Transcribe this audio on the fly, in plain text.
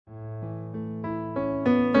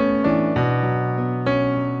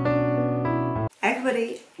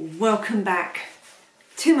Welcome back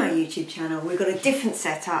to my YouTube channel. We've got a different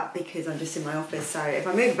setup because I'm just in my office, so if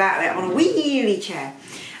I move about a bit, I'm on a wheelie chair.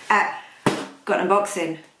 Got an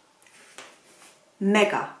unboxing,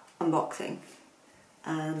 mega unboxing.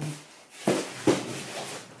 I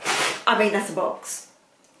mean, that's a box,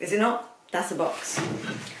 is it not? That's a box.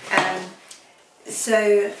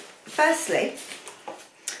 So firstly,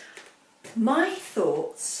 my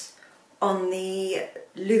thoughts on the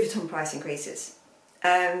Louis Vuitton price increases.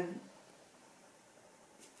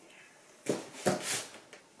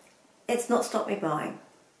 It's not stopped me buying.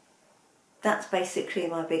 That's basically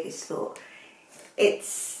my biggest thought.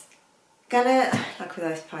 It's gonna, like with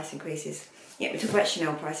those price increases, yeah, we talk about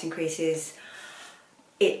Chanel price increases,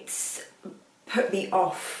 it's put me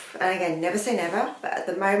off, and again, never say never, but at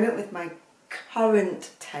the moment with my current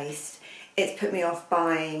taste, it's put me off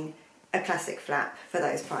buying a classic flap for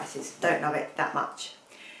those prices. Don't love it that much.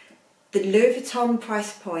 The Louis Vuitton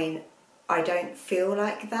price point, I don't feel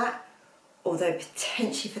like that, although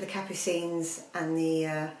potentially for the capucines and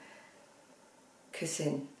the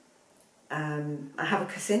cousin. I have a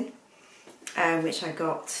cousin, which I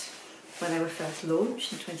got when they were first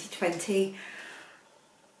launched in 2020.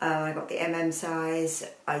 I got the MM size.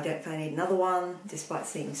 I don't feel I need another one, despite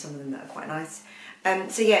seeing some of them that are quite nice.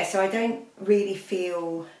 So yeah, so I don't really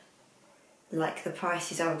feel like the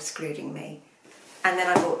prices are excluding me. And then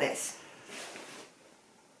I bought this.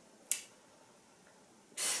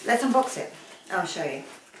 Let's unbox it. I'll show you.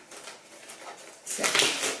 So,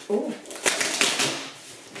 ooh.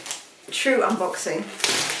 True unboxing.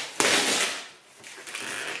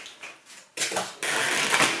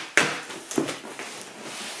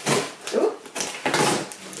 Ooh.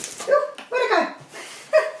 Ooh, where'd it go?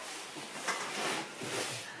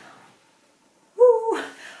 Ooh.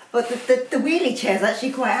 But the wheelie chair is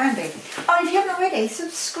actually quite handy. Oh, if you haven't already,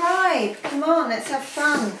 subscribe. Come on, let's have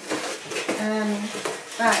fun.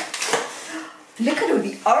 Right. Look at all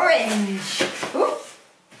the orange. Ooh.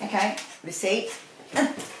 Okay, receipt.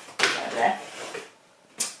 Right there.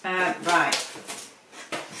 Right.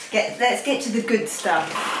 Let's get to the good stuff.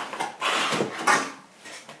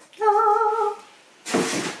 Oh.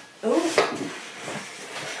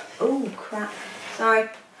 Oh crap. Sorry.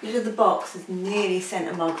 Look at the box. Has nearly sent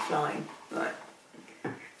a mug flying. Right.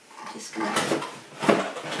 I'm just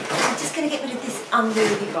gonna get rid of this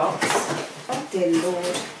unwieldy box. Oh dear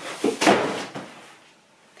Lord.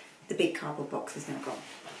 The big cardboard box is now gone.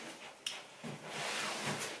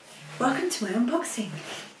 Welcome to my unboxing.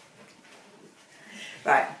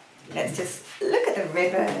 Right, let's just look at the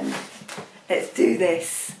ribbon. Let's do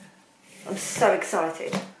this. I'm so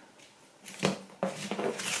excited.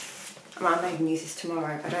 I may even use this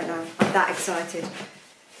tomorrow, I don't know. I'm that excited.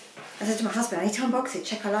 I said to my husband, I need to unbox it,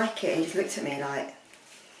 check I like it. And he just looked at me like,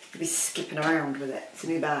 you'll be skipping around with it. It's a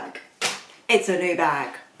new bag. It's a new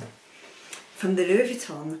bag. From the Louis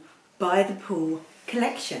Vuitton By the Pool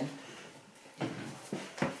collection.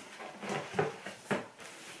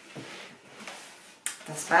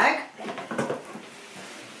 Dust bag.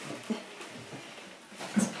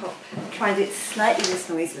 Let's pop. Try and do it slightly less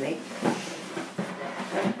noisily.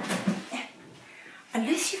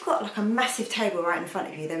 Unless you've got like a massive table right in front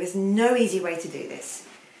of you, there is no easy way to do this.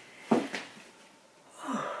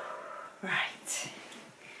 Right.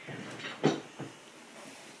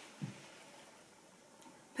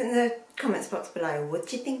 Put in the comments box below, what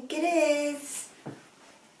do you think it is?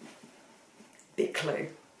 Big clue.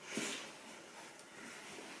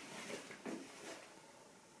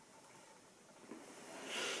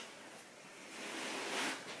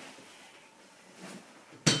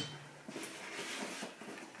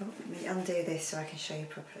 Oh, let me undo this so I can show you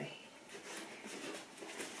properly.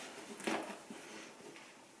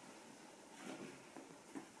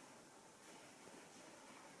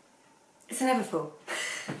 It's an Everfull.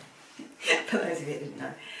 For those of you that didn't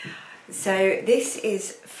know. So this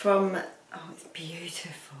is from, oh it's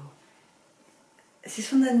beautiful. This is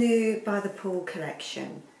from the new By the Pool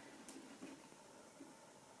collection.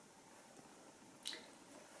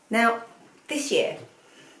 Now, this year,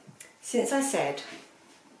 since I said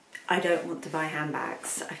I don't want to buy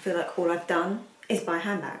handbags, I feel like all I've done is buy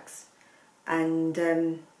handbags. And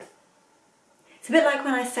it's a bit like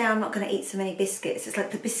when I say I'm not going to eat so many biscuits. It's like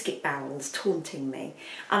the biscuit barrel's taunting me.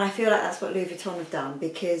 And I feel like that's what Louis Vuitton have done,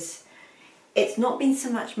 because it's not been so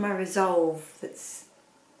much my resolve that's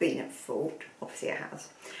been at fault. Obviously it has.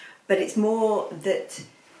 But it's more that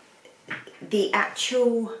the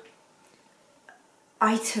actual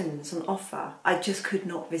items on offer, I just could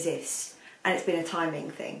not resist. And it's been a timing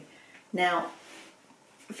thing. Now,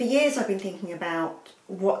 for years I've been thinking about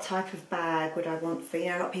what type of bag would I want for, you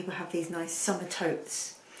know, a lot of people have these nice summer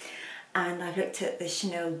totes. and I've looked at the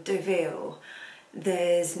Chanel de Ville,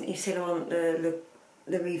 there's an Yves Saint Laurent, the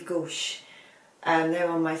Rive Gauche. They're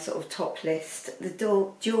on my sort of top list. The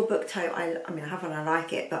dual book tote, I mean I have one, I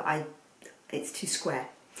like it, but it's too square.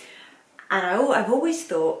 And I've always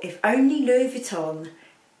thought if only Louis Vuitton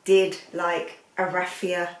did like a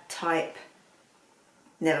raffia type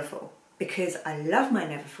Neverfull, because I love my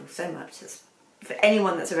Neverfull so much. That's, for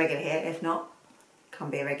anyone that's a regular here, if not,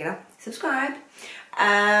 can't be a regular, subscribe.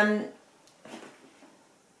 I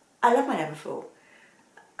love my Neverfull,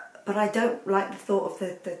 but I don't like the thought of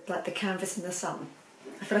the canvas in the sun.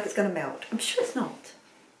 I feel like it's going to melt. I'm sure it's not.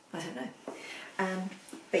 I don't know.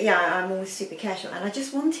 But yeah, I'm always super careful, and I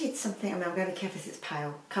just wanted something. I mean, I'm going to be careful if it's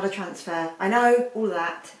pale. Colour transfer, I know all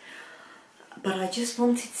that, but I just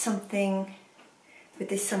wanted something with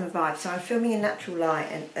this summer vibe. So I'm filming in natural light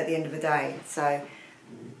at the end of the day, so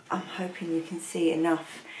I'm hoping you can see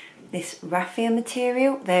enough. This raffia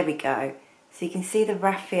material, there we go. So you can see the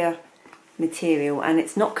raffia material, and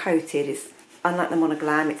it's not coated. It's unlike the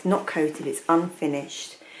monogram, it's not coated, it's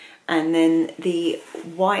unfinished. And then the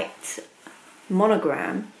white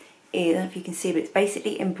monogram is, I don't know if you can see, but it's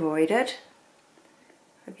basically embroidered.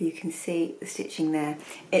 Hope you can see the stitching there.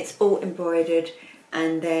 It's all embroidered,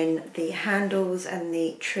 and then the handles and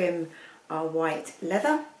the trim are white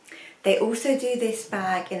leather. They also do this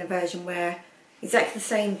bag in a version where exactly the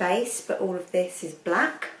same base, but all of this is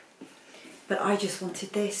black. But I just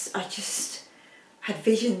wanted this. I just had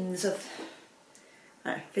visions of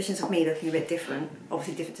me looking a bit different,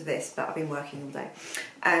 obviously different to this, but I've been working all day.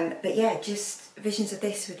 But yeah, just visions of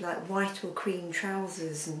this with like white or cream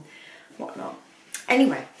trousers and whatnot.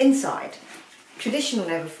 Anyway, inside, traditional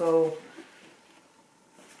Neverfull.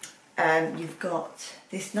 You've got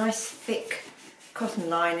this nice thick cotton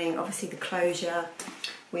lining, obviously the closure.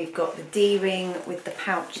 We've got the D-ring with the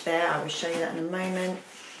pouch there. I will show you that in a moment.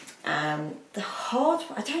 The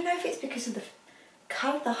hardware, I don't know if it's because of the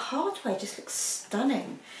colour, the hardware just looks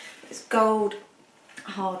stunning. It's gold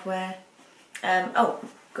hardware. Oh,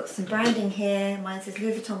 got some branding here. Mine says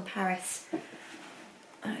Louis Vuitton Paris.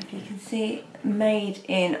 I don't know if you can see, made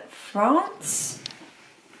in France.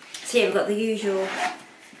 So yeah, we've got the usual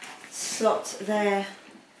slot there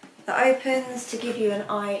that opens to give you an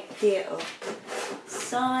idea of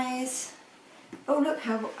size. Oh look,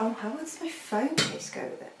 how does my phone case go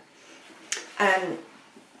with it?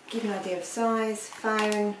 Give you an idea of size.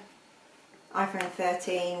 Phone, iPhone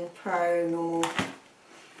 13 Pro, normal,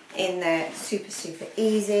 in there, super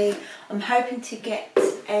easy. I'm hoping to get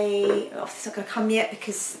it's not going to come yet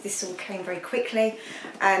because this all came very quickly,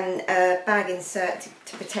 and a bag insert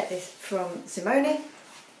to protect this from Simone.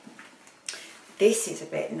 This is a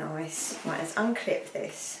bit nice. Right, let's unclip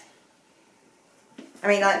this. I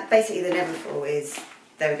mean, like, basically the Neverfull is,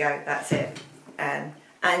 there we go, that's it. And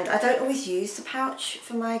I don't always use the pouch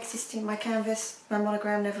for my canvas, my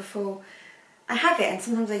monogram Neverfull. I have it, and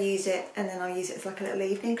sometimes I use it, and then I use it as like a little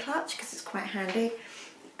evening clutch because it's quite handy.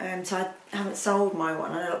 So I haven't sold my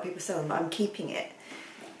one. I know a lot of people sell them, but I'm keeping it.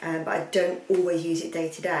 But I don't always use it day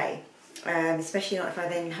to day, especially not if I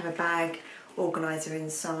then have a bag organiser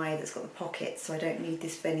inside that's got the pockets, so I don't need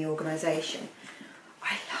this for any organisation.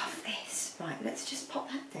 I love this. Right, let's just pop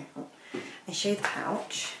that down and show the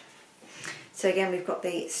pouch. So again, we've got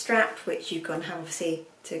the strap, which you can have obviously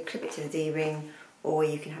to clip it to the D-ring, or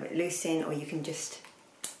you can have it loose in, or you can just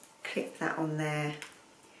clip that on there,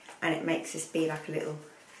 and it makes this be like a little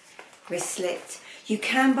wristlet. You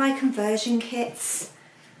can buy conversion kits.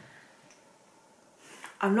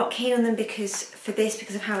 I'm not keen on them because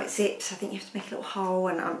of how it zips. I think you have to make a little hole,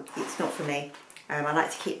 and it's not for me. I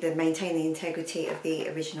like to maintain the integrity of the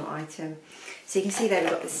original item. So you can see there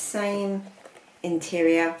we've got the same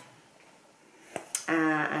interior,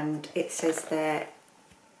 and it says there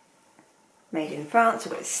made in France.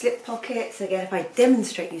 We've got the slip pocket. So again, if I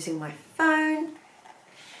demonstrate using my phone,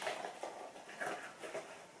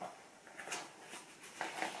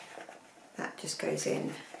 that just goes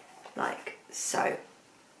in like so.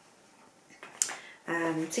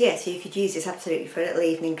 So yeah, so you could use this absolutely for a little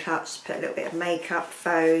evening clutch, put a little bit of makeup,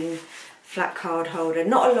 phone, flat card holder.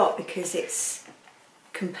 Not a lot because it's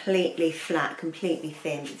completely flat, completely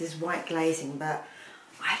thin. There's white glazing, but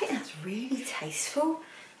I think that's really tasteful.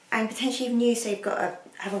 And potentially even you say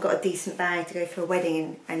haven't got a decent bag to go for a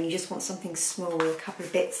wedding, and you just want something small with a couple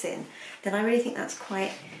of bits in, then I really think that's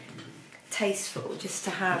quite tasteful just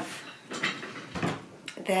to have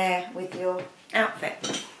there with your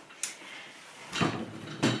outfit.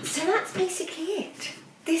 So that's basically it.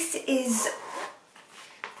 This is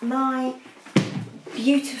my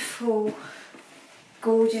beautiful,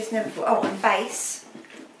 gorgeous Neverfull. Oh, and base.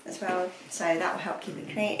 as well, so that will help keep it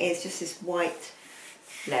clean. It's just this white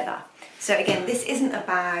leather. So again, this isn't a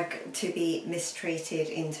bag to be mistreated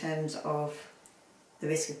in terms of the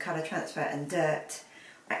risk of colour transfer and dirt.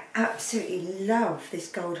 I absolutely love this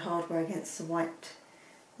gold hardware against the white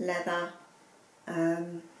leather.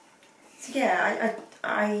 So yeah,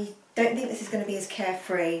 I don't think this is going to be as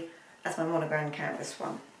carefree as my monogram canvas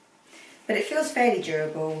one. But it feels fairly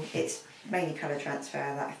durable. It's mainly colour transfer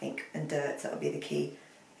that I think, and dirt, that'll be the key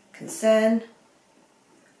concern.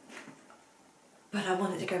 But I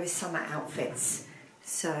wanted to go with summer outfits,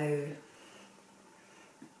 so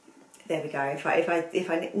there we go. If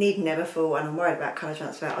I need Neverfull and I'm worried about colour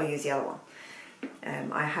transfer, I'll use the other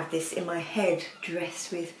one. I have this in my head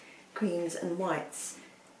dressed with greens and whites.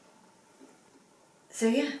 So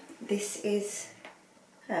yeah, this is,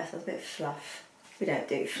 so a bit of fluff. We don't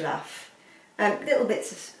do fluff. Little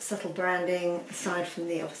bits of subtle branding aside from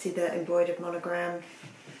the obviously the embroidered monogram,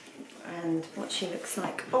 and what she looks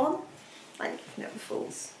like on. I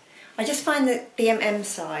Neverfulls. I just find that the MM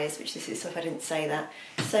size, which this is, so if I didn't say that,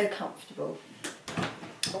 so comfortable.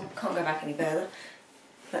 Oh, can't go back any further.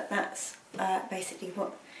 But that's basically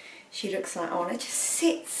what she looks like on. It just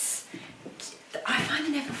sits, I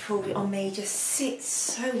find the Neverfull on me just sits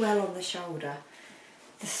so well on the shoulder.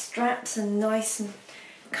 The straps are nice and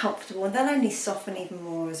comfortable, and they'll only soften even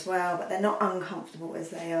more as well, but they're not uncomfortable as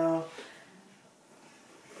they are.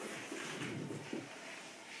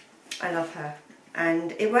 I love her,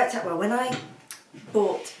 and it worked out well. When I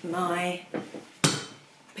bought my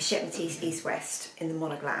Bichette Métis East West in the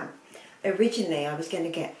monogram, originally I was going to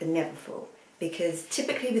get the Neverfull, because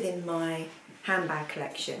typically within my handbag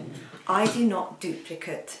collection I do not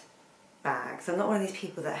duplicate bags. I'm not one of these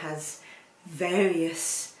people that has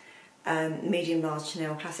various medium, large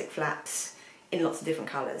Chanel classic flaps in lots of different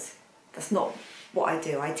colours. That's not what I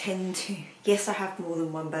do. I tend to, yes, I have more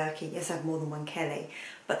than one Birkin, yes, I have more than one Kelly,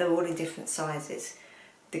 but they're all in different sizes.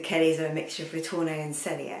 The Kellys are a mixture of Retourné and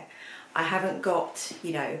Cellier. I haven't got,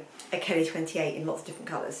 you know, a Kelly 28 in lots of different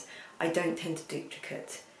colours. I don't tend to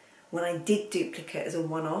duplicate. When I did duplicate as a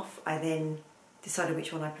one-off, I then decided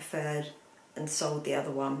which one I preferred and sold the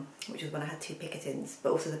other one, which was when I had two Pickertons.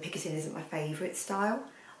 But also the Pickerton isn't my favourite style.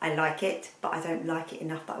 I like it, but I don't like it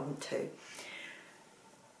enough that I want to.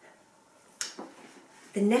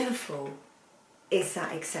 The Neverfull is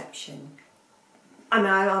that exception. I mean,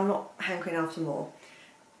 I'm not hankering after more,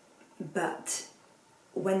 but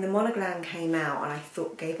when the monogram came out, and I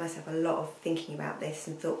thought, gave myself a lot of thinking about this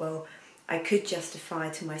and thought, well, I could justify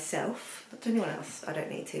to myself, not to anyone else, I don't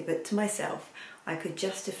need to, but to myself, I could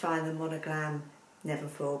justify the monogram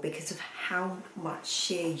Neverfull because of how much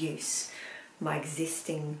sheer use my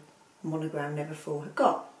existing monogram Neverfull had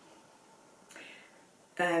got.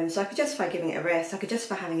 So I could justify giving it a rest, I could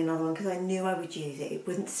justify having another one because I knew I would use it. It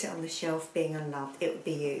wouldn't sit on the shelf being unloved, it would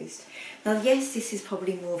be used. Now yes, this is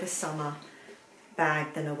probably more of a summer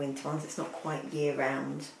bag than a winter one, so it's not quite year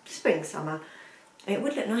round, spring, summer. It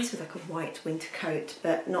would look nice with like a white winter coat,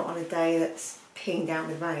 but not on a day that's peeing down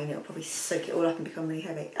with rain. It'll probably soak it all up and become really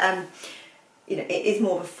heavy. You know, it is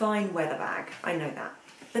more of a fine weather bag, I know that,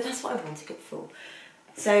 but that's what I wanted it for.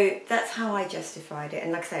 So that's how I justified it.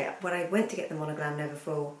 And like I say, when I went to get the monogram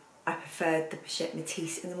Neverfull, I preferred the Bichette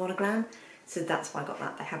Métis in the monogram, so that's why I got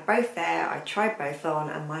that. They had both there, I tried both on,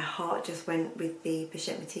 and my heart just went with the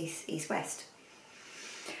Bichette Métis East West.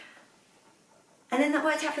 And then that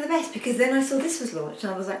worked out for the best, because then I saw this was launched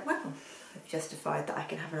and I was like, well, I've justified that I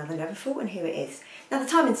can have another Neverfull, and here it is. Now the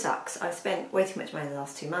timing sucks. I've spent way too much money in the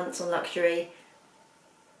last 2 months on luxury.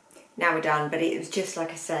 Now we're done, but it was just,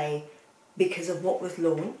 like I say, because of what was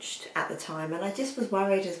launched at the time, and I just was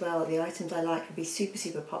worried as well that the items I like would be super,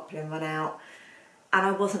 super popular and run out, and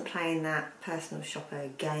I wasn't playing that personal shopper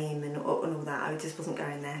game and all that. I just wasn't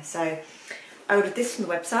going there. So I ordered this from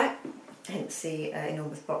the website, hence the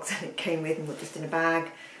enormous box that it came with and not just in a bag,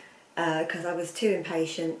 because I was too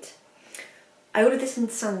impatient. I ordered this on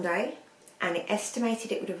Sunday, and it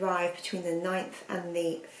estimated it would arrive between the 9th and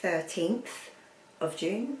the 13th of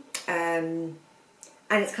June.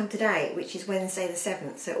 And it's come today, which is Wednesday the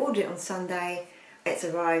 7th. So I ordered it on Sunday, it's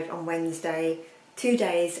arrived on Wednesday, 2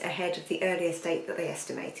 days ahead of the earliest date that they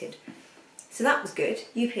estimated. So that was good.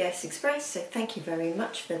 UPS Express, so thank you very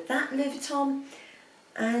much for that, Louis Vuitton.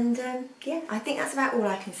 And yeah, I think that's about all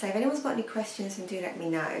I can say. If anyone's got any questions, then do let me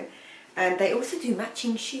know. They also do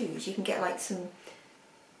matching shoes. You can get like some,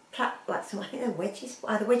 I think they're wedges,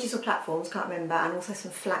 either wedges or platforms, can't remember, and also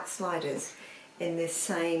some flat sliders in this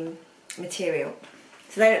same material.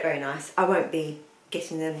 So they look very nice. I won't be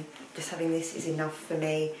getting them, just having this is enough for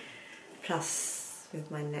me. Plus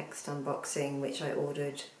with my next unboxing, which I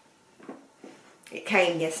ordered It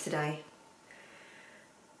came yesterday.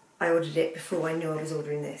 I ordered it before I knew I was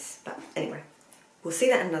ordering this, but anyway, we'll see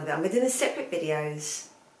that in another. I'm going to do them as separate videos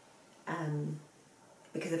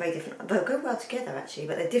because they're very different. They'll go well together actually,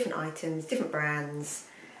 but they're different items, different brands,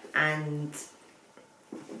 and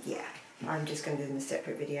yeah, I'm just going to do them as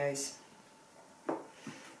separate videos.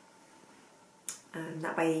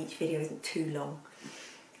 That way each video isn't too long,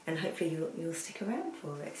 and hopefully you'll stick around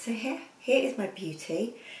for it. So here is my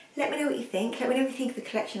beauty. Let me know what you think. Let me know what you think of the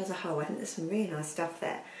collection as a whole. I think there's some really nice stuff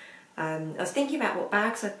there. I was thinking about what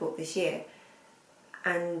bags I've bought this year,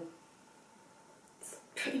 and it's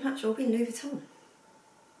pretty much all been Louis Vuitton.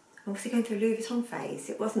 I'm obviously going through a Louis Vuitton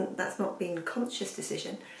phase. That's not been a conscious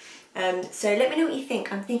decision. So let me know what you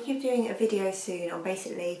think. I'm thinking of doing a video soon on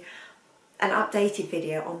basically an updated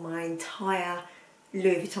video on my entire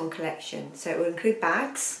Louis Vuitton collection. So it will include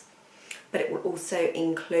bags, but it will also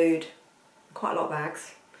include quite a lot of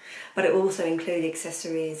bags, but it will also include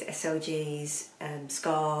accessories, SLGs,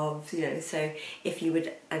 scarves, you know, so if you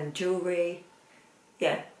would, and jewellery,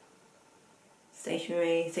 yeah,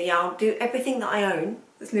 stationery. So yeah, I'll do everything that I own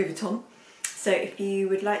that's Louis Vuitton. So if you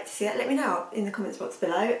would like to see that, let me know in the comments box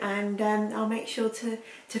below, and I'll make sure to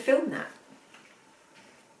film that.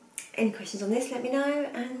 Any questions on this, let me know,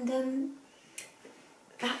 and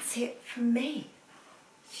that's it from me.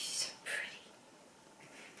 So